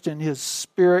immersed in His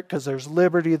Spirit because there's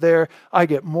liberty there. I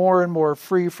get more and more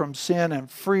free from sin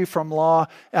and free from law,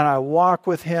 and I walk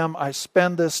with Him. I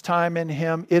spend this time in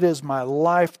Him. It is my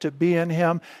life to be in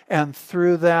Him, and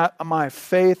through that, my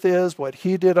faith is what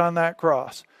He did on that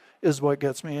cross is what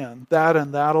gets me in. That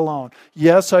and that alone.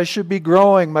 Yes, I should be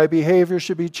growing. My behavior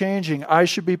should be changing. I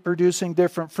should be producing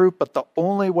different fruit, but the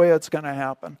only way it's going to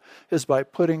happen is by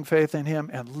putting faith in Him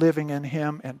and living in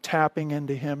Him and tapping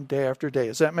into Him day after day.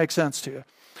 Does that make sense to you?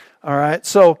 All right.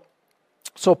 So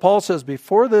Paul says,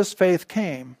 before this faith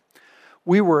came,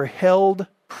 we were held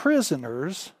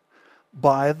prisoners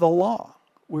by the law.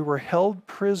 We were held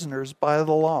prisoners by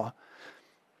the law.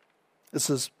 This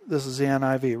is the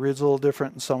NIV. Reads a little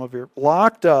different in some of your.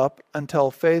 Locked up until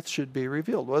faith should be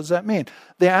revealed. What does that mean?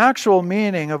 The actual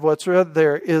meaning of what's read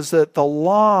there is that the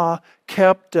law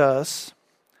kept us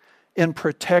in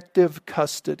protective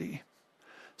custody.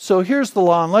 So here's the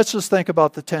law, and let's just think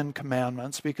about the 10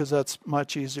 Commandments because that's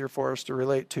much easier for us to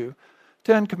relate to.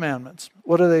 10 Commandments.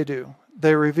 What do?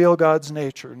 They reveal God's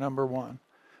nature, number one.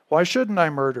 Why shouldn't I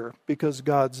murder? Because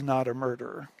God's not a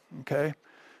murderer. Okay?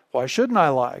 Why shouldn't I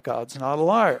lie? God's not a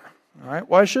liar. All right?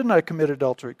 Why shouldn't I commit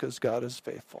adultery? Because God is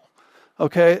faithful.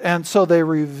 Okay? And so they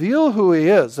reveal who He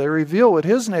is. They reveal what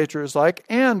His nature is like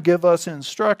and give us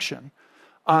instruction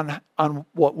on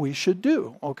what we should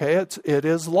do. Okay? It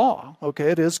is law.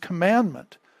 Okay? It is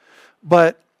commandment.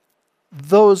 But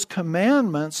those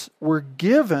commandments were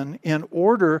given in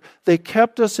order, they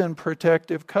kept us in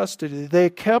protective custody. They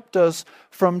kept us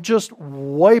from just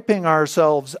wiping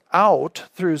ourselves out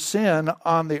through sin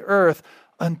on the earth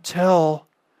until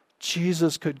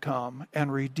Jesus could come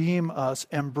and redeem us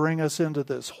and bring us into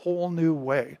this whole new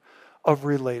way of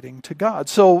relating to God.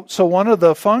 So one of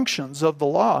the functions of the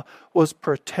law was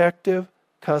protective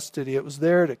custody. It was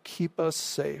there to keep us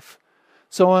safe.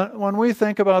 So when we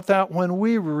think about that, when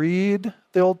we read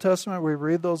the Old Testament, we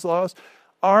read those laws,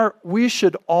 we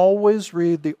should always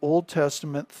read the Old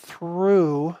Testament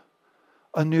through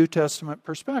a New Testament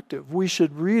perspective. We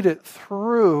should read it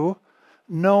through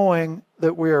knowing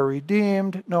that we are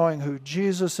redeemed, knowing who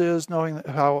Jesus is, knowing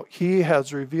how he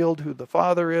has revealed who the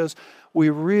Father is. We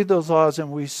read those laws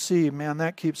and we see, man,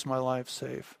 that keeps my life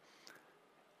safe.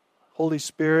 Holy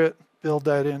Spirit, build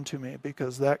that into me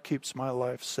because that keeps my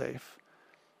life safe.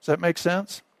 Does that make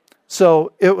sense?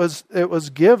 So it was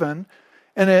given,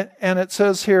 and it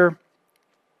says here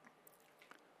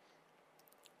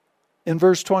in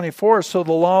verse 24, so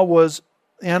the law was,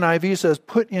 NIV says,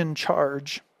 put in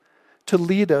charge to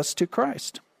lead us to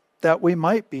Christ, that we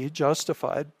might be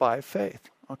justified by faith.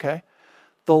 Okay?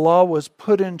 The law was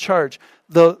put in charge.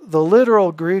 The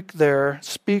literal Greek there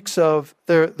speaks of,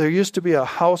 there used to be a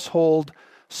household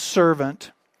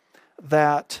servant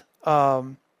that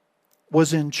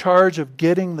was in charge of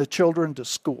getting the children to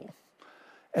school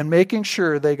and making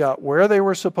sure they got where they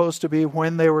were supposed to be,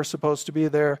 when they were supposed to be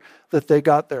there, that they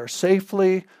got there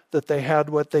safely, that they had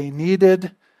what they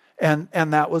needed, and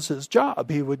that was his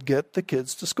job. He would get the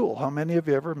kids to school. How many of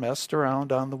you ever messed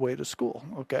around on the way to school?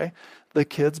 Okay, the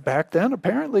kids back then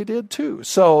apparently did too.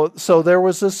 So there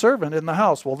was this servant in the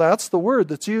house. Well, that's the word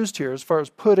that's used here as far as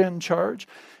put in charge.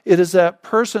 It is that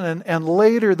person, and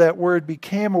later that word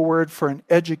became a word for an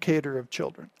educator of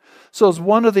children. So as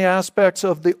one of the aspects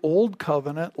of the Old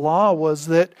Covenant law was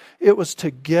that it was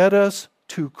to get us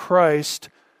to Christ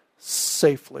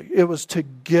safely. It was to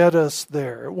get us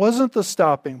there. It wasn't the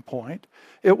stopping point.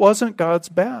 It wasn't God's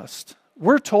best.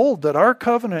 We're told that our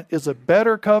covenant is a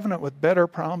better covenant with better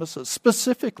promises.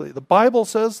 Specifically, the Bible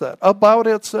says that about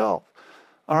itself.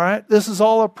 All right? This is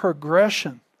all a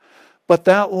progression. But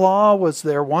that law was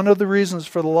there. One of the reasons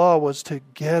for the law was to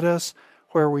get us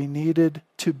where we needed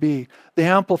to be. The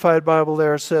Amplified Bible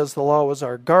there says the law was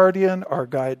our guardian, our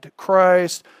guide to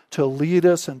Christ, to lead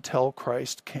us until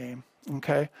Christ came.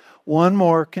 Okay? One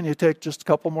more. Can you take just a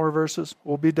couple more verses?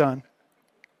 We'll be done.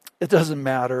 It doesn't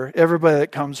matter. Everybody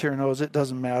that comes here knows it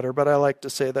doesn't matter, but I like to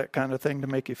say that kind of thing to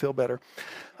make you feel better.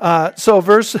 So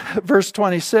verse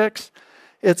 26,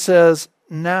 it says,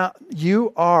 now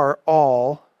you are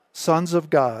all sons of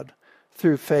God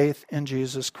through faith in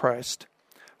Jesus Christ.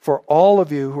 For all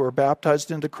of you who are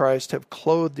baptized into Christ have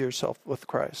clothed yourself with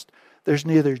Christ. There's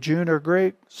neither Jew nor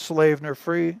Greek, slave nor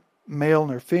free, male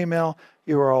nor female.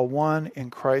 You are all one in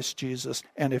Christ Jesus.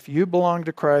 And if you belong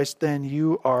to Christ, then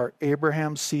you are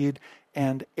Abraham's seed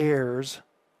and heirs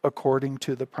according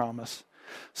to the promise.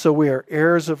 So we are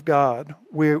heirs of God.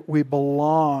 We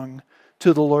belong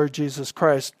to the Lord Jesus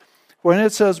Christ. When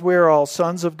it says we are all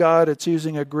sons of God, it's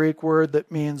using a Greek word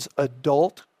that means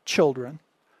adult children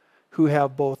who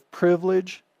have both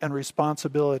privilege and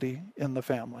responsibility in the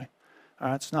family. All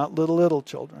right, it's not little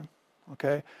children,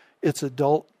 okay? It's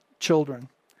adult children.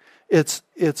 It's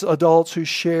adults who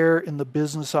share in the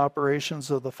business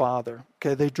operations of the Father.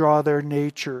 Okay, they draw their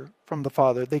nature from the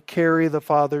Father. They carry the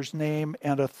Father's name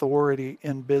and authority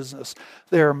in business.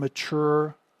 They are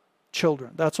mature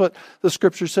children. That's what the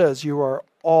Scripture says. You are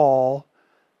all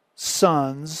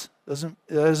sons. It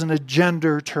isn't a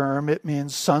gender term. It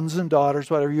means sons and daughters,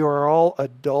 whatever. You are all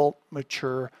adult,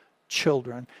 mature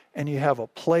children. And you have a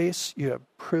place, you have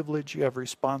privilege, you have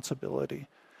responsibility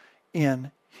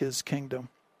in His kingdom.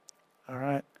 All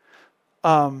right.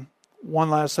 One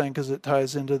last thing, because it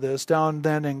ties into this. Down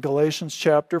then in Galatians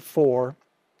chapter 4,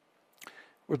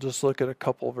 we'll just look at a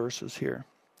couple verses here.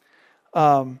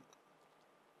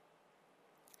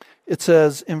 It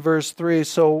says in verse 3,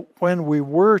 so when we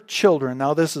were children,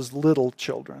 now this is little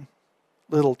children,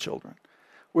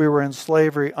 we were in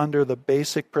slavery under the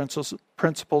basic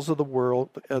principles of the world.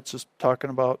 It's just talking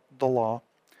about the law.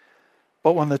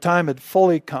 But when the time had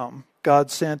fully come,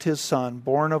 God sent His Son,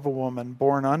 born of a woman,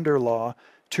 born under law,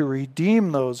 to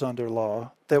redeem those under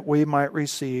law, that we might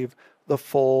receive the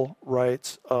full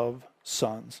rights of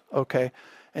sons. Okay,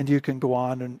 and you can go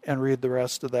on and read the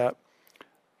rest of that.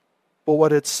 But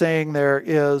what it's saying there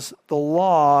is the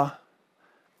law,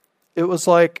 it was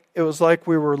like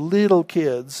we were little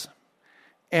kids,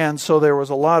 and so there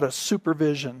was a lot of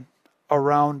supervision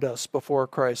around us before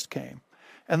Christ came.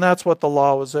 And that's what the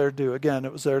law was there to do. Again,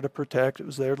 it was there to protect, it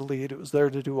was there to lead, it was there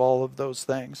to do all of those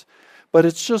things. But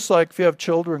it's just like if you have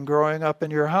children growing up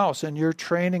in your house and you're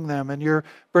training them and you're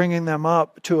bringing them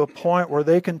up to a point where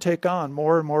they can take on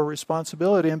more and more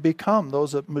responsibility and become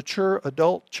those mature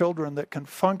adult children that can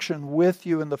function with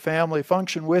you in the family,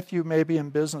 function with you maybe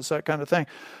in business, that kind of thing.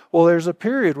 Well, there's a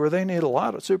period where they need a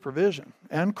lot of supervision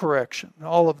and correction and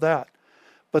all of that.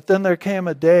 But then there came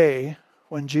a day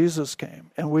when Jesus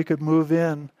came and we could move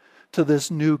in to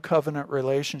this new covenant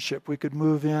relationship. We could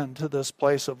move into this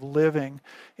place of living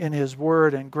in His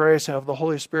Word and grace, have the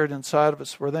Holy Spirit inside of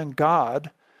us, where then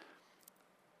God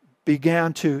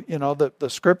began to, the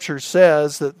Scripture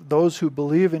says that those who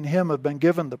believe in Him have been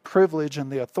given the privilege and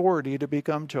the authority to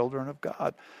become children of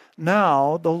God.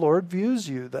 Now the Lord views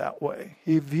you that way.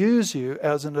 He views you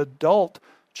as an adult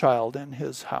child in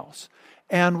His house.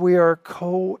 And we are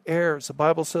co-heirs. The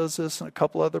Bible says this in a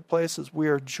couple other places. We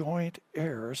are joint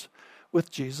heirs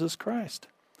with Jesus Christ.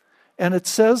 And it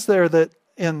says there that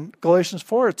in Galatians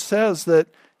 4, it says that,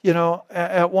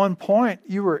 at one point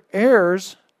you were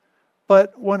heirs,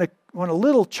 but when a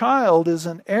little child is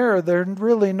an heir, they're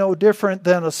really no different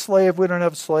than a slave. We don't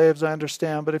have slaves, I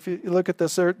understand, but if you look at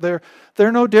this, they're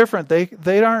no different.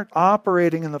 They aren't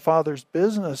operating in the Father's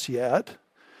business yet.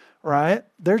 Right?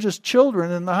 They're just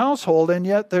children in the household, and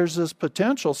yet there's this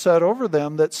potential set over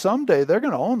them that someday they're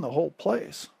going to own the whole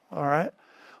place. All right?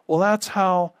 Well, that's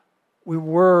how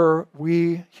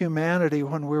we humanity,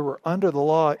 when we were under the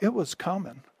law, it was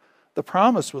coming. The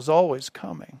promise was always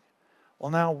coming. Well,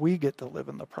 now we get to live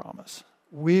in the promise.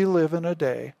 We live in a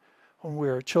day when we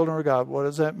are children of God. What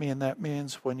does that mean? That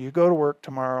means when you go to work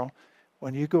tomorrow,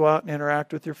 when you go out and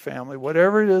interact with your family,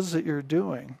 whatever it is that you're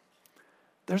doing,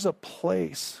 there's a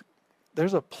place.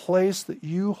 There's a place that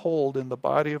you hold in the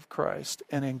body of Christ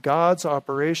and in God's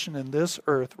operation in this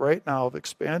earth right now of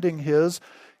expanding His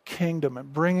kingdom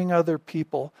and bringing other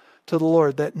people to the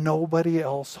Lord that nobody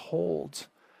else holds.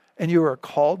 And you are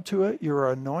called to it, you are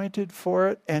anointed for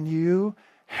it, and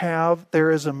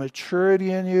there is a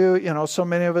maturity in you. So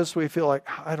many of us, we feel like,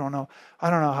 I don't know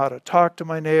how to talk to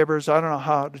my neighbors, I don't know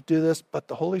how to do this, but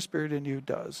the Holy Spirit in you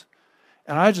does.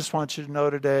 And I just want you to know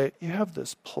today, you have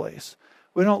this place.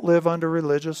 We don't live under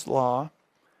religious law.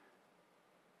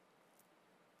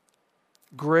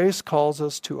 Grace calls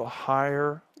us to a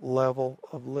higher level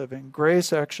of living.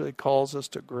 Grace actually calls us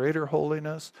to greater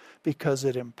holiness because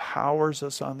it empowers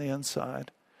us on the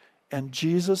inside. And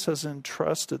Jesus has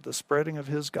entrusted the spreading of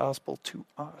His gospel to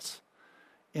us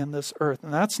in this earth.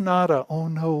 And that's not oh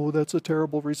no, that's a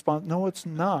terrible response. No, it's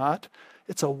not.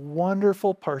 It's a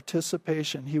wonderful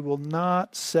participation. He will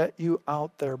not set you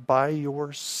out there by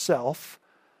yourself.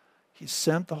 He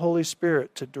sent the Holy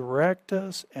Spirit to direct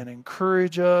us and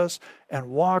encourage us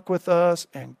and walk with us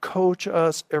and coach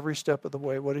us every step of the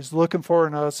way. What He's looking for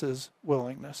in us is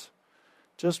willingness.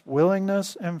 Just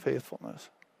willingness and faithfulness.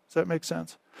 Does that make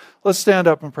sense? Let's stand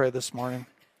up and pray this morning.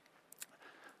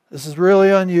 This is really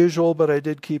unusual, but I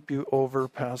did keep you over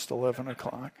past 11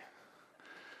 o'clock.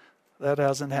 That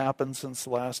hasn't happened since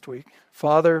last week.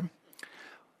 Father,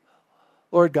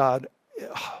 Lord God,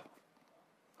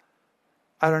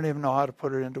 I don't even know how to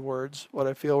put it into words, what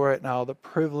I feel right now, the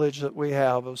privilege that we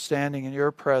have of standing in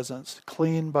your presence,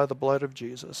 cleaned by the blood of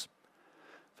Jesus,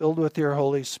 filled with your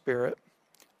Holy Spirit,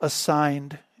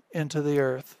 assigned into the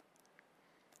earth,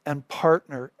 and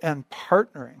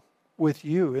partnering with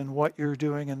you in what you're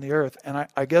doing in the earth. And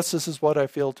I guess this is what I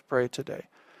feel to pray today.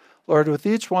 Lord, with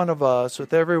each one of us,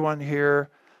 with everyone here,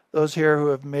 those here who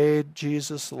have made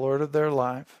Jesus the Lord of their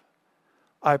life,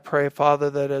 I pray, Father,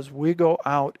 that as we go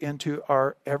out into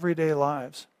our everyday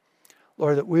lives,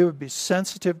 Lord, that we would be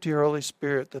sensitive to your Holy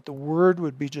Spirit, that the Word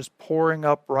would be just pouring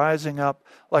up, rising up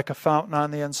like a fountain on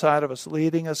the inside of us,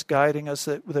 leading us, guiding us,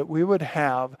 that we would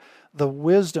have the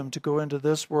wisdom to go into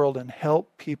this world and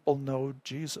help people know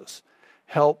Jesus,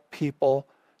 help people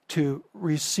to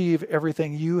receive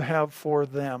everything you have for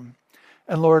them.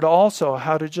 And Lord, also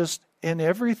how to just, in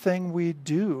everything we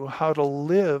do, how to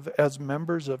live as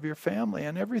members of your family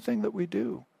in everything that we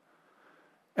do.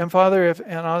 And Father,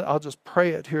 I'll just pray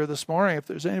it here this morning, if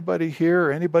there's anybody here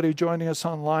or anybody joining us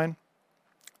online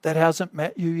that hasn't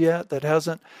met you yet,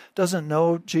 that doesn't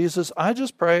know Jesus, I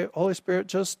just pray, Holy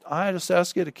Spirit, I just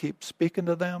ask you to keep speaking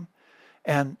to them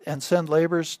and send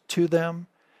laborers to them.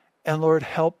 And Lord,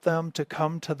 help them to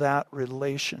come to that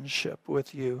relationship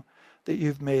with you that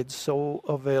you've made so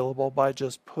available by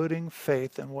just putting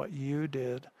faith in what you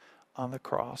did on the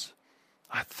cross.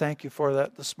 I thank you for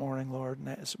that this morning, Lord. And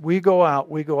as we go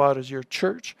out as your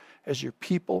church, as your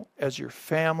people, as your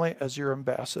family, as your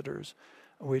ambassadors.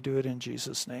 And we do it in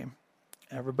Jesus' name.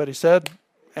 Everybody said,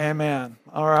 Amen.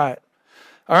 All right.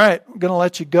 I'm going to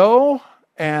let you go.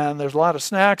 And there's a lot of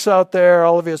snacks out there.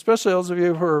 All of you, especially those of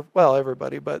you who are, well,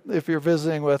 everybody, but if you're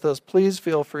visiting with us, please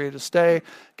feel free to stay,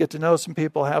 get to know some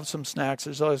people, have some snacks.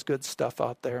 There's always good stuff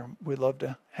out there. We'd love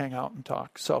to hang out and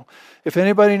talk. So if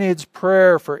anybody needs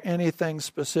prayer for anything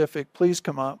specific, please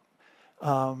come up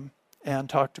and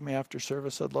talk to me after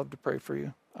service. I'd love to pray for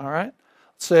you. All right?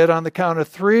 Let's say it on the count of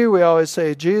 3. We always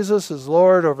say, Jesus is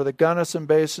Lord over the Gunnison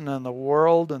Basin and the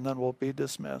world, and then we'll be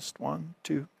dismissed. 1,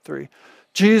 2, 3.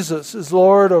 Jesus is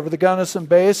Lord over the Gunnison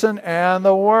Basin and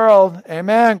the world.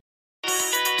 Amen.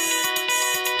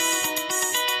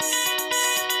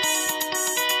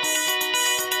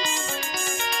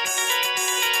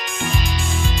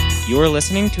 You are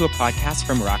listening to a podcast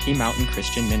from Rocky Mountain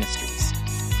Christian Ministries.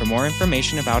 For more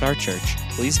information about our church,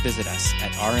 please visit us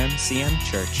at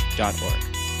rmcmchurch.org.